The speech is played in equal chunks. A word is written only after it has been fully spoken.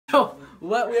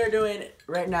what we are doing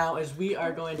right now is we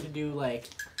are going to do like,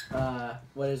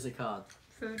 what is it called?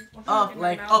 Food. Oh,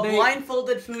 like A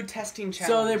blindfolded food testing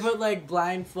challenge. So they put like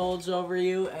blindfolds over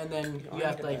you, and then you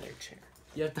have to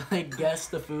like guess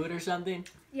the food or something.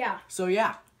 Yeah. So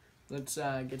yeah, let's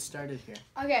get started here.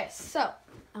 Okay, so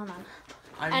hold on.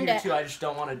 I'm End here it. too. I just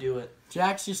don't want to do it.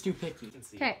 Jack's just too picky.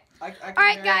 Okay. All All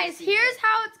right, guys. Here's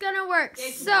how it's gonna work.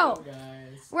 So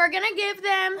Guys. we're gonna give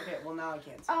them Okay. Well, now I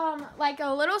can't. See. like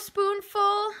a little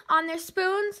spoonful on their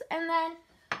spoons, and then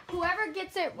whoever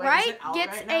gets it Wait, is right it out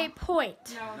gets right a now? point.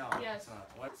 No. Yes.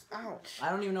 Ouch. I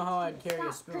don't even know how I'd carry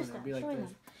a Stop, spoon. Krista, It'd be like showing this.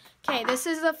 them. Okay, this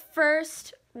is the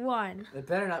first one. It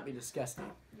better not be disgusting.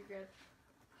 You're good.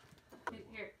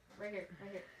 Here, right here,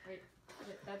 right here, right.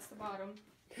 That's the bottom.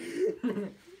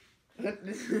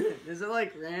 Is it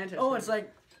like ranch? Oh, it's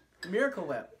like Miracle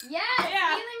Whip. Yes,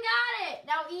 Yeah. Ethan got it.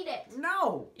 Now eat it.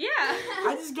 No, Yeah.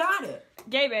 I just got it.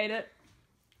 Gabe ate it.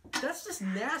 That's just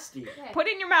nasty. Okay. Put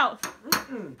it in your mouth.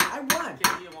 I won.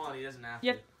 If you want, he doesn't have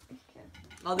Yep.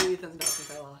 I'll do Ethan's now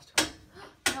since I lost.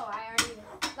 No, I already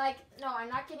did. Like, no, I'm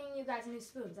not getting you guys new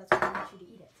spoons. That's why I want you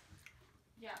to eat it.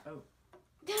 Yeah. Oh.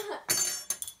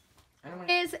 I don't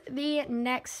want. Is the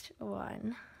next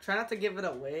one. Try not to give it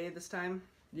away this time.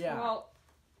 Yeah. Well,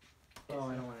 Oh,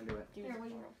 I don't want to do it. Here, what do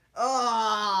you want?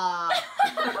 Oh.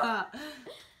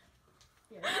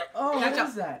 Oh, what Ketchup.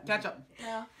 is that? Ketchup.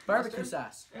 No, Barbecue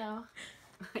sauce. no.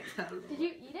 Did you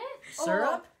eat it?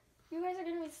 Syrup? Oh, you guys are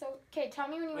gonna be so. Okay, tell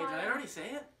me when you Wait, want. did I already say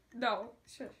it? no.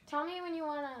 Sure. Tell me when you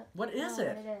wanna. What is know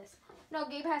it? What it is. No,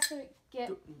 Gabe has to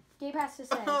get. Gabe has to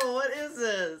say. Oh, what is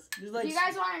this? There's Do like you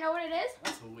guys want to know what it is?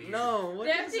 That's weird. No, what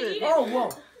They have is to it? eat it. Oh, whoa.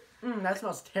 That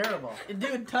smells terrible.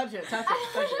 Dude, touch it, touch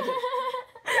it, touch it.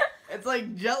 It's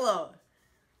like Jello.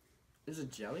 Is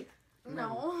it jelly?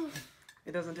 No.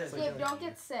 It doesn't taste like Gabe, Jello. don't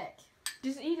get sick.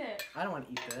 Just eat it. I don't want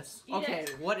to eat this. Eat Okay,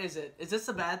 it. what is it? Is this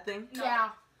a bad thing? No. Yeah.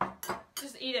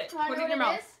 Just eat it. Want Put to it in know your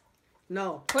what it mouth. is?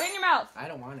 No. Put it in your mouth. I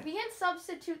don't want it. We can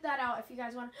substitute that out if you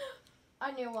guys want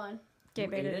a new one.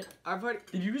 Gabe You ate ate it. I've already.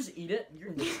 Did you just eat it? You're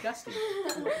disgusting.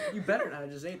 You better not have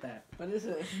just ate that. What is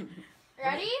it?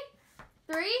 Ready?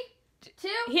 3, 2.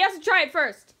 He has to try it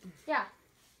first. Yeah.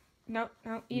 No,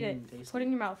 eat it. Tasty. Put it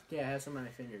in your mouth. Yeah, I have some on my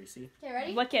finger, you see? Okay,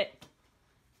 ready? Lick it.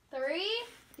 3.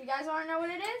 You guys want to know what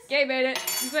it is? Gabe ate it.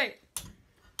 Just wait.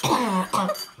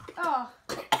 Oh.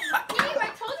 Gabe,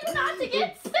 I told you not to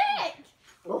get sick.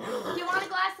 Do you want a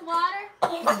glass of water?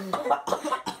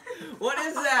 What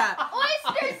is that?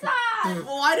 Oyster sauce.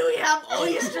 Why do we have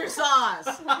oyster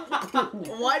sauce?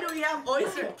 Why do we have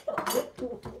oyster?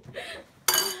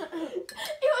 Ew,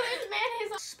 there's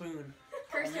mayonnaise. Spoon.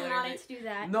 Kirsten wanted to do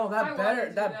that. No, I that wanted better to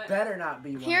do that that. better not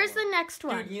be one. Here's of the next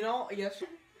one. Dude, you know, yes.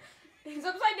 It's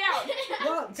upside down. them.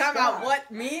 Well, Time stop. out.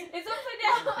 What? Me? It's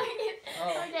upside down.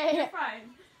 Oh. Okay. You're fine.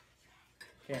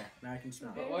 Okay, now I can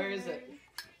smell it. Where is it?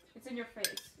 It's in your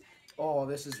face. Oh,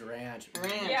 this is ranch.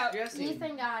 Ranch. Yeah. Dressing.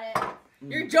 Ethan got it.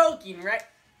 You're joking, right?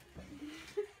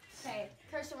 Okay,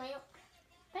 Kirsten, will you?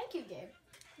 Thank you, Gabe.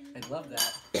 I love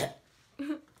that.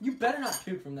 You better not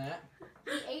puke from that.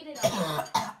 He ate it all.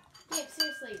 Gabe,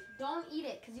 seriously, don't eat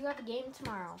it because you have a game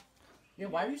tomorrow. Yeah,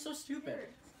 why are you so stupid?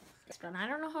 I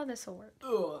don't know how this will work.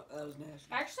 Oh, that was nasty.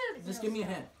 Actually, Just give me a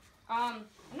hint. no.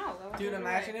 That was Dude, right.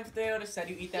 imagine if they would have said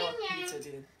you eat that with Ding, pizza, yang.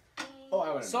 dude. Oh,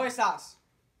 I would. Soy sauce.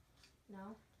 No,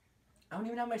 I don't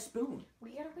even have my spoon.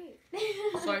 we gotta wait.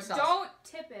 Soy sauce. Don't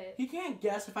tip it. He can't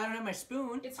guess if I don't have my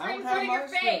spoon. It's I right in don't front of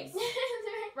have your my face. spoon.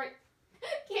 Right.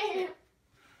 Gabe.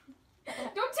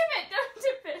 Don't tip it. Don't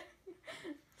tip it.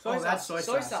 Soy Oh, that's sauce.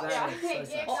 soy sauce. That Yeah. is Okay,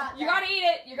 soy Gabe sauce. got You that. gotta eat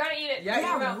it. You gotta eat it. Yeah, Put it in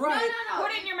your yeah, mouth. right. No.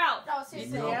 Put it in your mouth. No,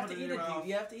 seriously. You No. have to eat it, dude.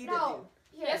 You have to eat it, No.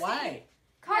 dude. Here, Yes. Why?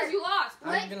 Cause you lost.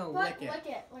 I'm gonna lick it. Lick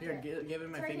it. Lick Here, it. give it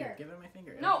my It's right finger. here. Give it my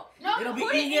finger. No. No, It'll be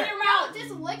Put it in in here. your no, mouth.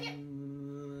 just lick it.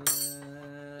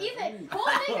 Mm, Ethan, hold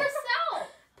it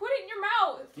yourself. Put it in your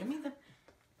mouth. Give me the.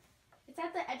 It's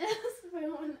at the edge of the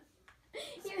spoon.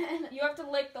 Ethan. You have to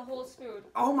lick the whole spoon.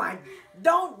 Oh my!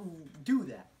 Don't do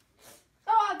that.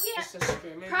 Oh, yeah. Just a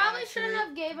scrimmage, Probably actually. shouldn't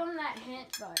have gave him that hint,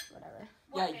 but whatever.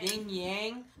 Yeah, What yin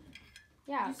yang.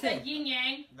 Yeah. You said yin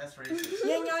yang. That's racist.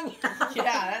 Yin yang.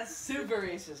 Yeah, that's super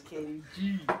racist, Katie.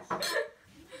 Jeez.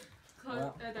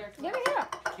 Well. There. Give it here.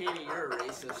 Katie, you're a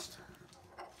racist.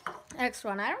 Next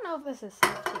one. I don't know if this is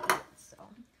safe to eat, so.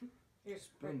 Here,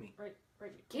 Spoon me. right.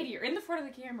 Katie, you're in the front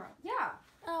of the camera. Yeah.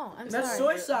 Oh, I'm That's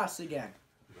sorry. soy sauce again.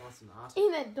 You want some hot?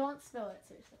 Ethan, don't spill it,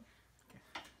 seriously.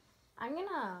 I'm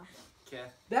gonna. Okay.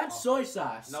 That's soy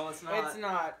sauce. No, it's not. It's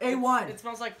not. A1. It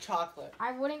smells like chocolate.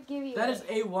 I wouldn't give you That it. is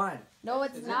A1. No,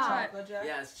 it's Is it not. chocolate, Jack?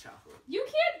 Yeah, it's chocolate. You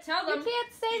can't tell You them.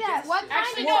 can't say You that. can What say- kind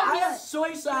Actually, of no, Well, I he- have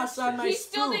soy sauce on my He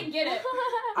spoon. still didn't get it.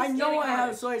 I He's know getting I have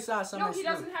hers. soy sauce on No, my he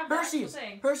spoon. doesn't have the actual Hershey's.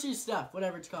 thing. Hershey's stuff,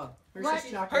 whatever it's called. Hershey's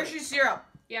What? chocolate. Hershey's syrup.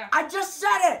 Yeah. I just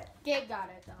said it. Gabe got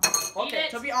it though. Okay,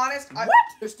 it. to be honest, What?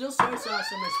 There's still soy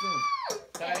sauce on my spoon.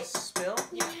 Did I spill?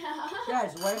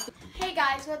 Guys, wipe the Hey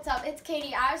guys, what's up? It's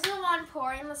Katie. I was the one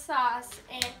pouring the sauce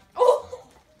and Oh.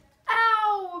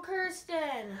 ow,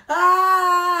 Kirsten.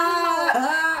 Ah!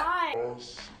 Hi.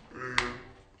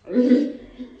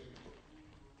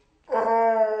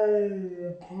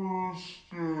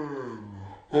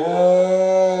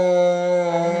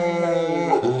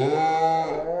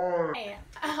 Hey,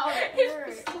 ow, that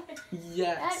hurt. That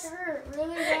Yes. hurt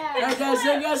really bad. Alright guys,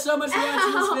 thank you guys so much for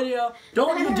watching this video.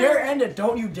 Don't you dare end it,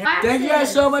 don't you dare. Actions. Thank you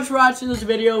guys so much for watching this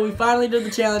video. We finally did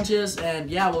the challenges, and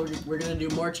yeah, we're gonna do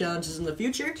more challenges in the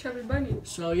future. Chubby bunny.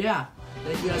 So yeah,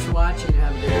 thank you guys for watching.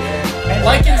 Have a great day.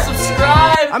 Like and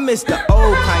subscribe. I miss the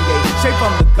old Kanye, straight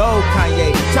from the gold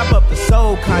Kanye. Chop up the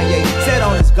soul Kanye, set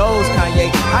on his goals Kanye.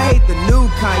 I hate the new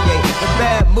Kanye, the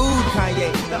bad mood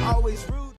Kanye, the always rude.